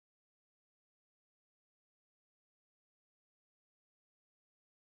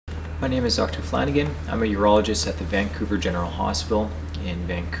My name is Dr. Flannigan. I'm a urologist at the Vancouver General Hospital in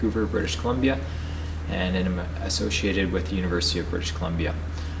Vancouver, British Columbia, and I'm associated with the University of British Columbia.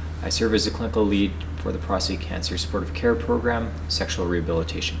 I serve as a clinical lead for the Prostate Cancer Supportive Care Program, Sexual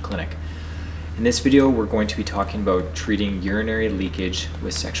Rehabilitation Clinic. In this video, we're going to be talking about treating urinary leakage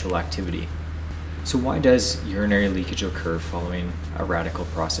with sexual activity. So why does urinary leakage occur following a radical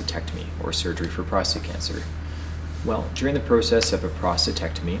prostatectomy or surgery for prostate cancer? Well, during the process of a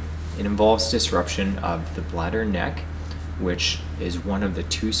prostatectomy, it involves disruption of the bladder neck, which is one of the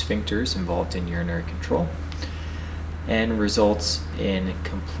two sphincters involved in urinary control, and results in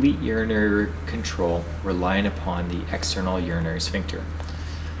complete urinary control relying upon the external urinary sphincter.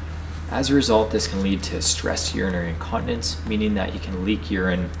 As a result, this can lead to stressed urinary incontinence, meaning that you can leak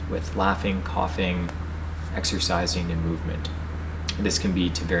urine with laughing, coughing, exercising, and movement. This can be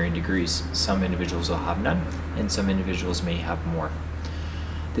to varying degrees. Some individuals will have none, and some individuals may have more.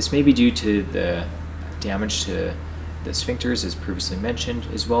 This may be due to the damage to the sphincters, as previously mentioned,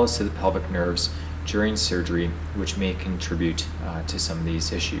 as well as to the pelvic nerves during surgery, which may contribute to some of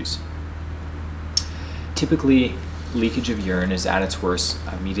these issues. Typically, leakage of urine is at its worst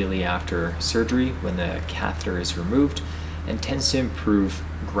immediately after surgery when the catheter is removed, and tends to improve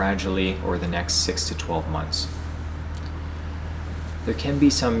gradually over the next 6 to 12 months. There can be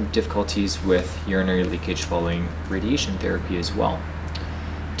some difficulties with urinary leakage following radiation therapy as well.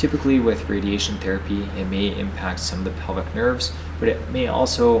 Typically with radiation therapy, it may impact some of the pelvic nerves, but it may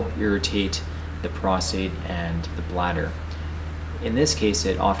also irritate the prostate and the bladder. In this case,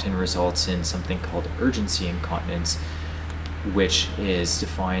 it often results in something called urgency incontinence, which is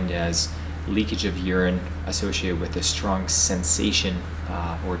defined as leakage of urine associated with a strong sensation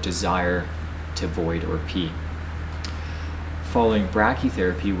or desire to void or pee. Following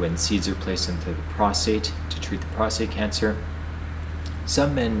brachytherapy, when seeds are placed into the prostate to treat the prostate cancer,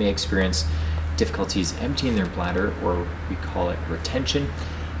 some men may experience difficulties emptying their bladder, or we call it retention,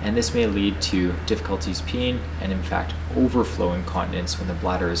 and this may lead to difficulties peeing and in fact overflow incontinence when the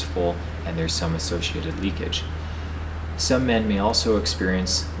bladder is full and there's some associated leakage. Some men may also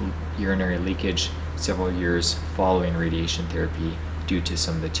experience urinary leakage several years following radiation therapy due to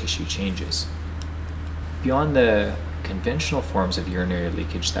some of the tissue changes. Beyond the conventional forms of urinary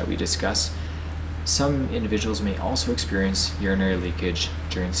leakage that we discussed, some individuals may also experience urinary leakage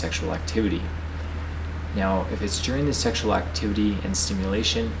during sexual activity. Now, if it's during the sexual activity and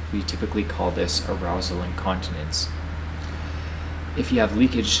stimulation, we typically call this arousal incontinence. If you have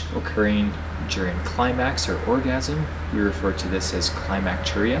leakage occurring during climax or orgasm, we refer to this as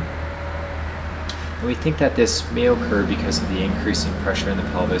climacturia. And we think that this may occur because of the increasing pressure in the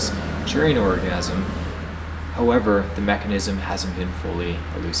pelvis during orgasm. However, the mechanism hasn't been fully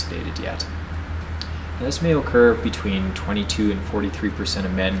elucidated yet. Now, this may occur between 22 and 43%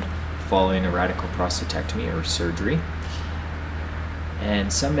 of men following a radical prostatectomy or surgery.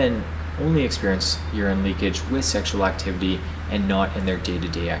 And some men only experience urine leakage with sexual activity and not in their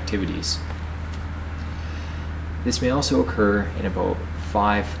day-to-day activities. This may also occur in about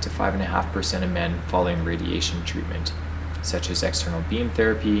 5 to 5.5% of men following radiation treatment, such as external beam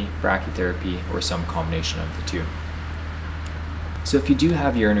therapy, brachytherapy, or some combination of the two. So if you do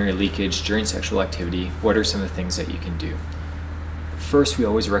have urinary leakage during sexual activity, what are some of the things that you can do? First, we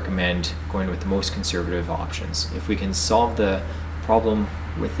always recommend going with the most conservative options. If we can solve the problem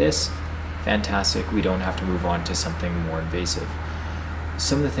with this, fantastic, we don't have to move on to something more invasive.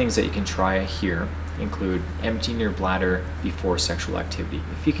 Some of the things that you can try here include emptying your bladder before sexual activity.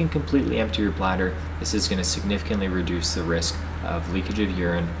 If you can completely empty your bladder, this is going to significantly reduce the risk of leakage of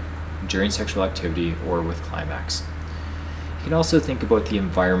urine during sexual activity or with climax. You can also think about the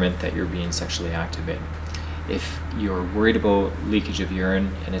environment that you're being sexually active in. If you're worried about leakage of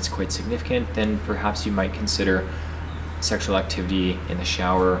urine and it's quite significant, then perhaps you might consider sexual activity in the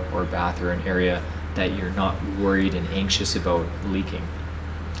shower or bath or an area that you're not worried and anxious about leaking.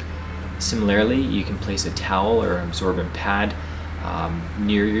 Similarly, you can place a towel or absorbent pad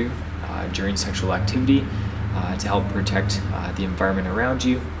near you during sexual activity to help protect the environment around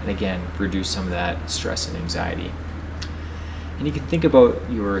you and again reduce some of that stress and anxiety. And you can think about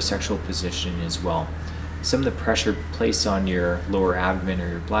your sexual position as well. Some of the pressure placed on your lower abdomen or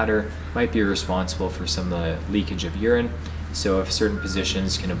your bladder might be responsible for some of the leakage of urine, so if certain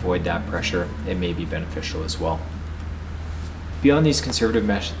positions can avoid that pressure, it may be beneficial as well. Beyond these conservative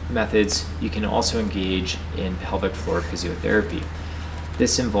methods, you can also engage in pelvic floor physiotherapy.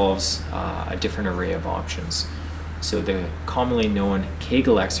 This involves a different array of options. So the commonly known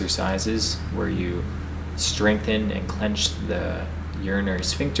Kegel exercises, where you strengthen and clench the urinary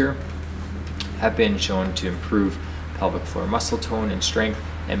sphincter, have been shown to improve pelvic floor muscle tone and strength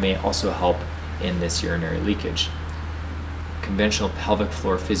and may also help in this urinary leakage. Conventional pelvic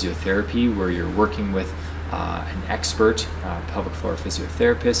floor physiotherapy, where you're working with an expert pelvic floor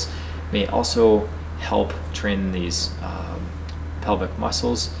physiotherapist, may also help train these pelvic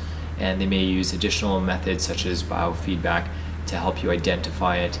muscles, and they may use additional methods such as biofeedback to help you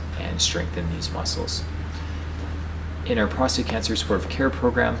identify it and strengthen these muscles. In our prostate cancer supportive care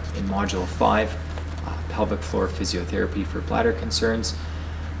program, in Module 5, pelvic floor physiotherapy for bladder concerns,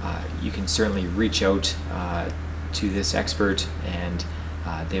 you can certainly reach out to this expert, and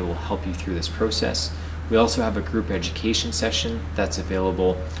they will help you through this process. We also have a group education session that's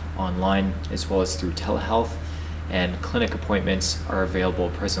available online as well as through telehealth, and clinic appointments are available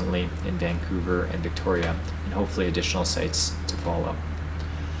presently in Vancouver and Victoria, and hopefully additional sites to follow.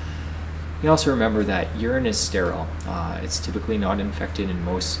 You also remember that urine is sterile. It's typically not infected in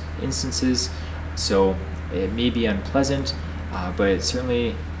most instances, so it may be unpleasant, but it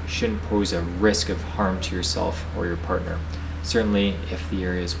certainly shouldn't pose a risk of harm to yourself or your partner. Certainly, if the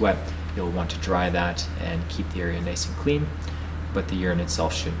area is wet, you'll want to dry that and keep the area nice and clean, but the urine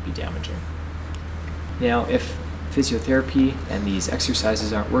itself shouldn't be damaging. Now, if physiotherapy and these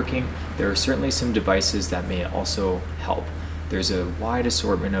exercises aren't working, there are certainly some devices that may also help. There's a wide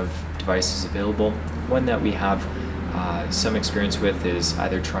assortment of devices available. One that we have some experience with is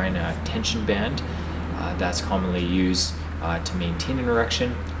either trying a tension band that's commonly used to maintain an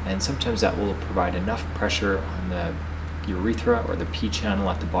erection, and sometimes that will provide enough pressure on the urethra or the P channel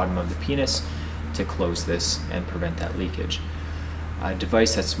at the bottom of the penis to close this and prevent that leakage. A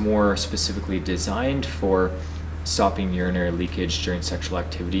device that's more specifically designed for stopping urinary leakage during sexual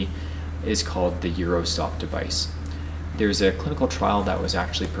activity is called the Urostop device. There's a clinical trial that was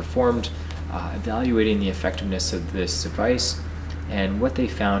actually performed evaluating the effectiveness of this device, and what they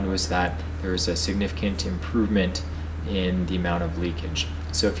found was that there was a significant improvement in the amount of leakage.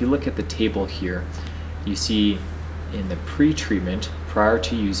 So if you look at the table here, you see in the pre-treatment, prior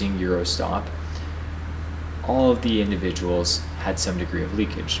to using Urostop, all of the individuals had some degree of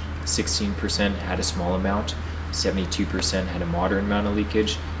leakage. 16% had a small amount, 72% had a moderate amount of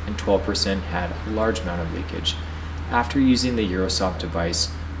leakage, and 12% had a large amount of leakage. After using the Urostop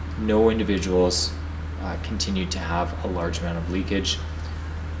device, no individuals continued to have a large amount of leakage.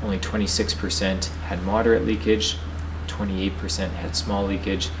 Only 26% had moderate leakage, 28% had small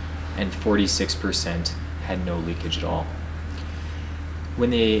leakage, and 46% had no leakage at all. When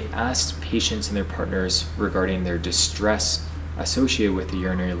they asked patients and their partners regarding their distress associated with the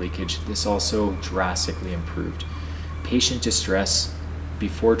urinary leakage, this also drastically improved. Patient distress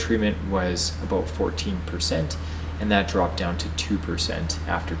before treatment was about 14%, and that dropped down to 2%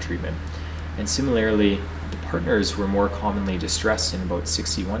 after treatment. And similarly, the partners were more commonly distressed in about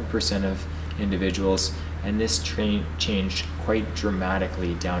 61% of individuals, and this changed quite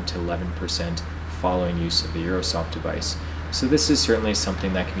dramatically down to 11% following use of the Urostop device. So this is certainly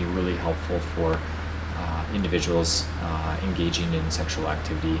something that can be really helpful for individuals engaging in sexual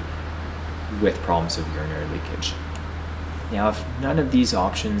activity with problems of urinary leakage. Now, if none of these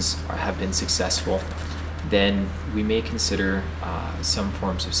options have been successful, then we may consider some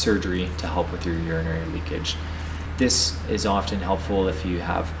forms of surgery to help with your urinary leakage. This is often helpful if you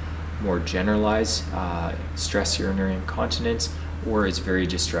have more generalized stress urinary incontinence, or is very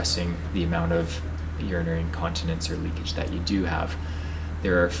distressing the amount of urinary incontinence or leakage that you do have.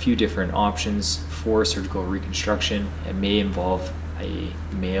 There are a few different options for surgical reconstruction. It may involve a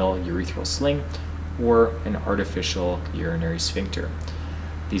male urethral sling or an artificial urinary sphincter.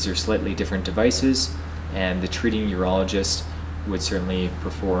 These are slightly different devices, and the treating urologist would certainly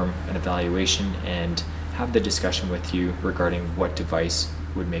perform an evaluation and have the discussion with you regarding what device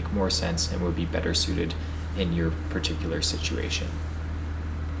would make more sense and would be better suited in your particular situation.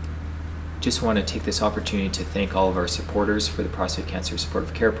 Just want to take this opportunity to thank all of our supporters for the Prostate Cancer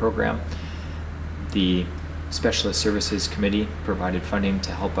Supportive Care Program. The Specialist Services Committee provided funding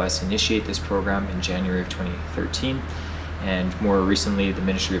to help us initiate this program in January of 2013, and more recently the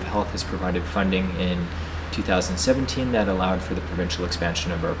Ministry of Health has provided funding in 2017 that allowed for the provincial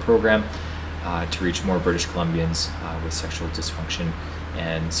expansion of our program to reach more British Columbians with sexual dysfunction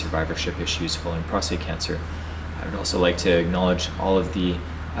and survivorship issues following prostate cancer. I would also like to acknowledge all of the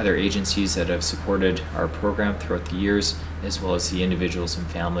other agencies that have supported our program throughout the years, as well as the individuals and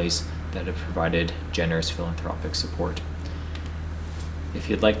families that have provided generous philanthropic support. If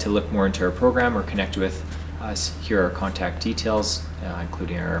you'd like to look more into our program or connect with us, here are our contact details,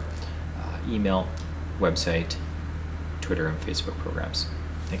 including our email, website, Twitter, and Facebook programs.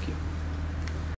 Thank you.